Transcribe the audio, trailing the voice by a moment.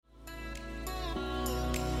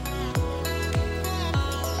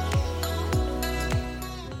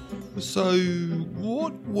So,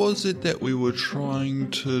 what was it that we were trying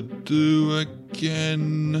to do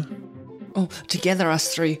again? Oh, together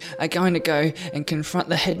us three are going to go and confront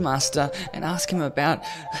the headmaster and ask him about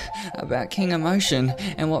King Emotion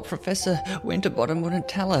and what Professor Winterbottom wouldn't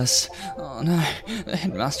tell us. Oh no, the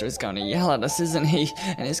headmaster is going to yell at us, isn't he?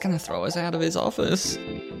 And he's going to throw us out of his office.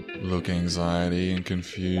 Look, anxiety and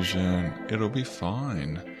confusion, it'll be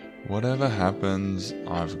fine. Whatever happens,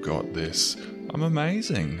 I've got this. I'm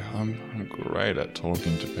amazing. I'm great at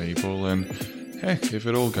talking to people, and heck, if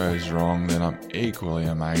it all goes wrong, then I'm equally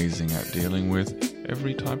amazing at dealing with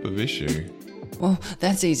every type of issue. Well,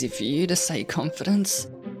 that's easy for you to say, Confidence.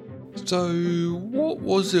 So, what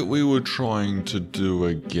was it we were trying to do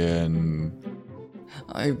again?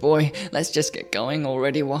 Oh boy, let's just get going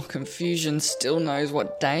already while Confusion still knows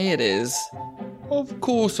what day it is. Of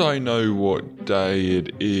course I know what day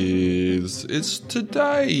it is. It's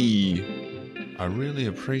today. I really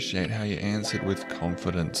appreciate how you answered with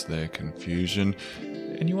confidence there, Confusion,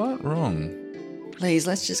 and you aren't wrong. Please,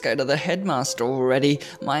 let's just go to the headmaster already.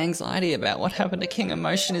 My anxiety about what happened to King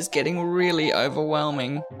Emotion is getting really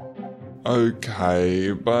overwhelming.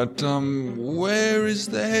 Okay, but where is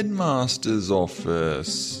the headmaster's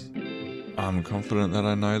office? I'm confident that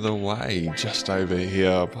I know the way. Just over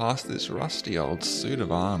here, past this rusty old suit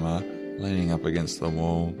of armour, leaning up against the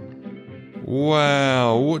wall.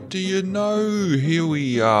 Wow, what do you know? Here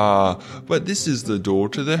we are. But this is the door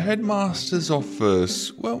to the headmaster's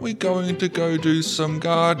office. Weren't we going to go do some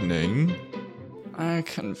gardening? Oh,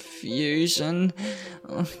 Confusion.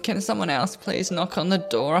 Oh, can someone else please knock on the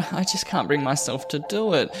door? I just can't bring myself to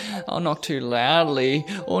do it. I'll knock too loudly,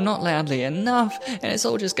 or not loudly enough, and it's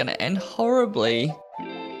all just going to end horribly.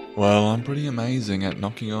 Well, I'm pretty amazing at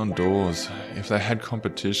knocking on doors. If they had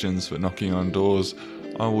competitions for knocking on doors,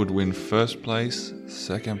 I would win first place,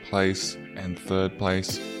 second place, and third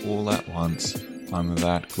place all at once. I'm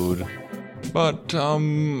that good. But,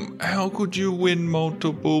 how could you win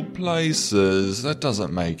multiple places? That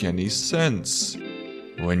doesn't make any sense.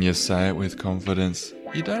 When you say it with confidence,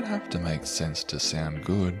 you don't have to make sense to sound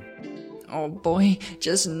good. Oh boy,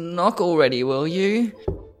 just knock already, will you?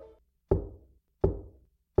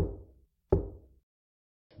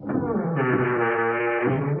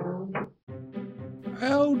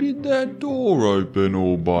 How did that door open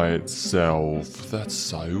all by itself? That's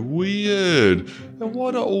so weird. And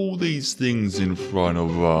what are all these things in front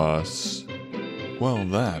of us? Well,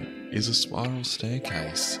 that is a spiral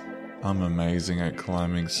staircase. I'm amazing at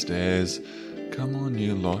climbing stairs. Come on,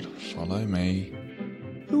 you lot, follow me.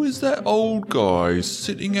 Who is that old guy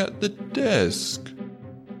sitting at the desk?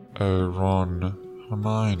 Oh, Ron,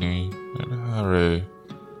 Hermione, and Harry.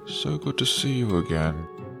 So good to see you again.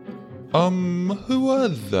 Who are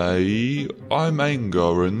they? I'm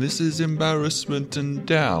Anger, and this is Embarrassment and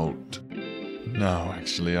Doubt. No,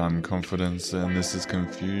 actually, I'm Confidence, and this is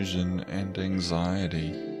Confusion and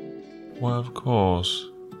Anxiety. Well, of course.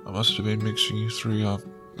 I must have been mixing you three up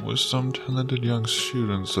with some talented young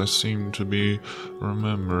students I seem to be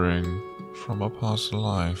remembering from a past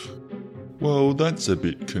life. Well, that's a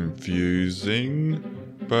bit confusing.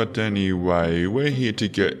 But anyway, we're here to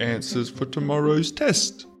get answers for tomorrow's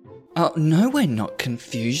test. Oh, no, we're not,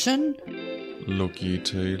 Confusion. Look, you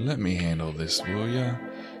two, let me handle this, will ya?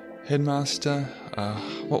 Headmaster,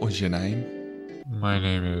 what was your name? My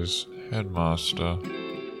name is Headmaster.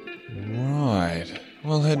 Right.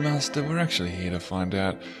 Well, Headmaster, we're actually here to find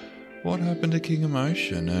out what happened to King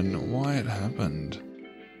Emotion and why it happened.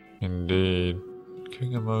 Indeed.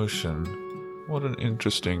 King Emotion. What an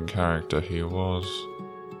interesting character he was.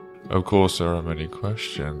 Of course, there are many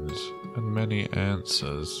questions and many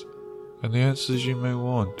answers. And the answers you may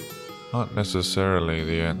want aren't necessarily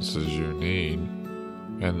the answers you need.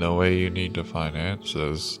 And the way you need to find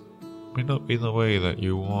answers may not be the way that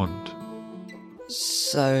you want.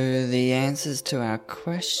 So, the answers to our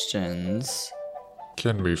questions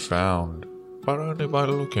Can be found, but only by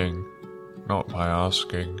looking, not by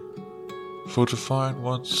asking. For to find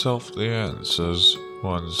oneself the answers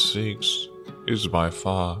one seeks is by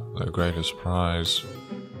far the greatest prize.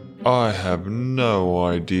 I have no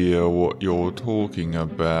idea what you're talking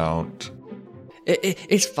about.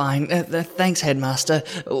 It's fine. Thanks, Headmaster.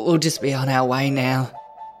 We'll just be on our way now.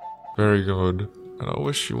 Very good, and I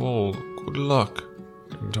wish you all good luck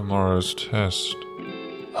in tomorrow's test.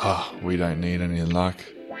 We don't need any luck,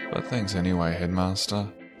 but thanks anyway, Headmaster.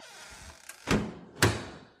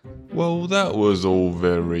 Well, that was all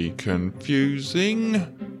very confusing.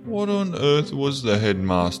 What on earth was the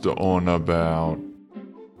Headmaster on about?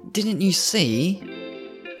 Didn't you see?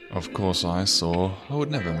 Of course I saw. I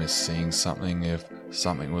would never miss seeing something if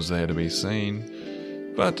something was there to be seen.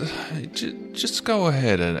 But just go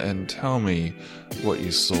ahead and tell me what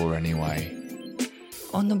you saw anyway.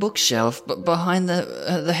 On the bookshelf behind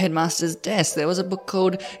the headmaster's desk, there was a book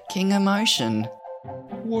called King Emotion.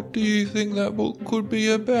 What do you think that book could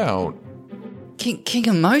be about? King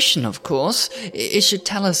Emotion, of course. It should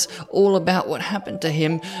tell us all about what happened to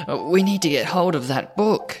him. We need to get hold of that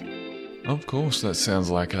book. Of course, that sounds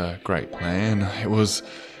like a great plan. It was,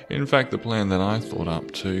 in fact, the plan that I thought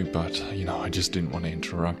up too, but, I just didn't want to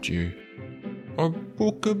interrupt you. A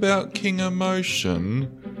book about King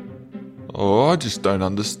Emotion? Oh, I just don't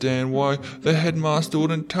understand why the headmaster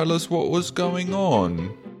wouldn't tell us what was going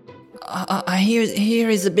on. I hear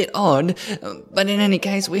is a bit odd, but in any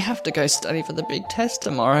case, we have to go study for the big test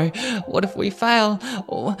tomorrow. What if we fail?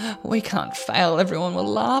 Oh, we can't fail. Everyone will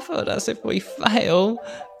laugh at us if we fail.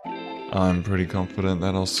 I'm pretty confident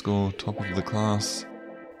that I'll score top of the class.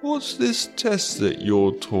 What's this test that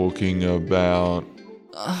you're talking about?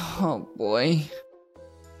 Oh, boy.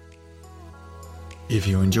 If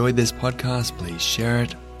you enjoyed this podcast, please share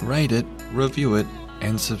it, rate it, review it,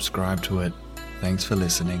 and subscribe to it. Thanks for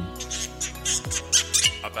listening.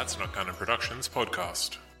 A That's Not Canon Productions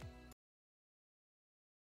podcast.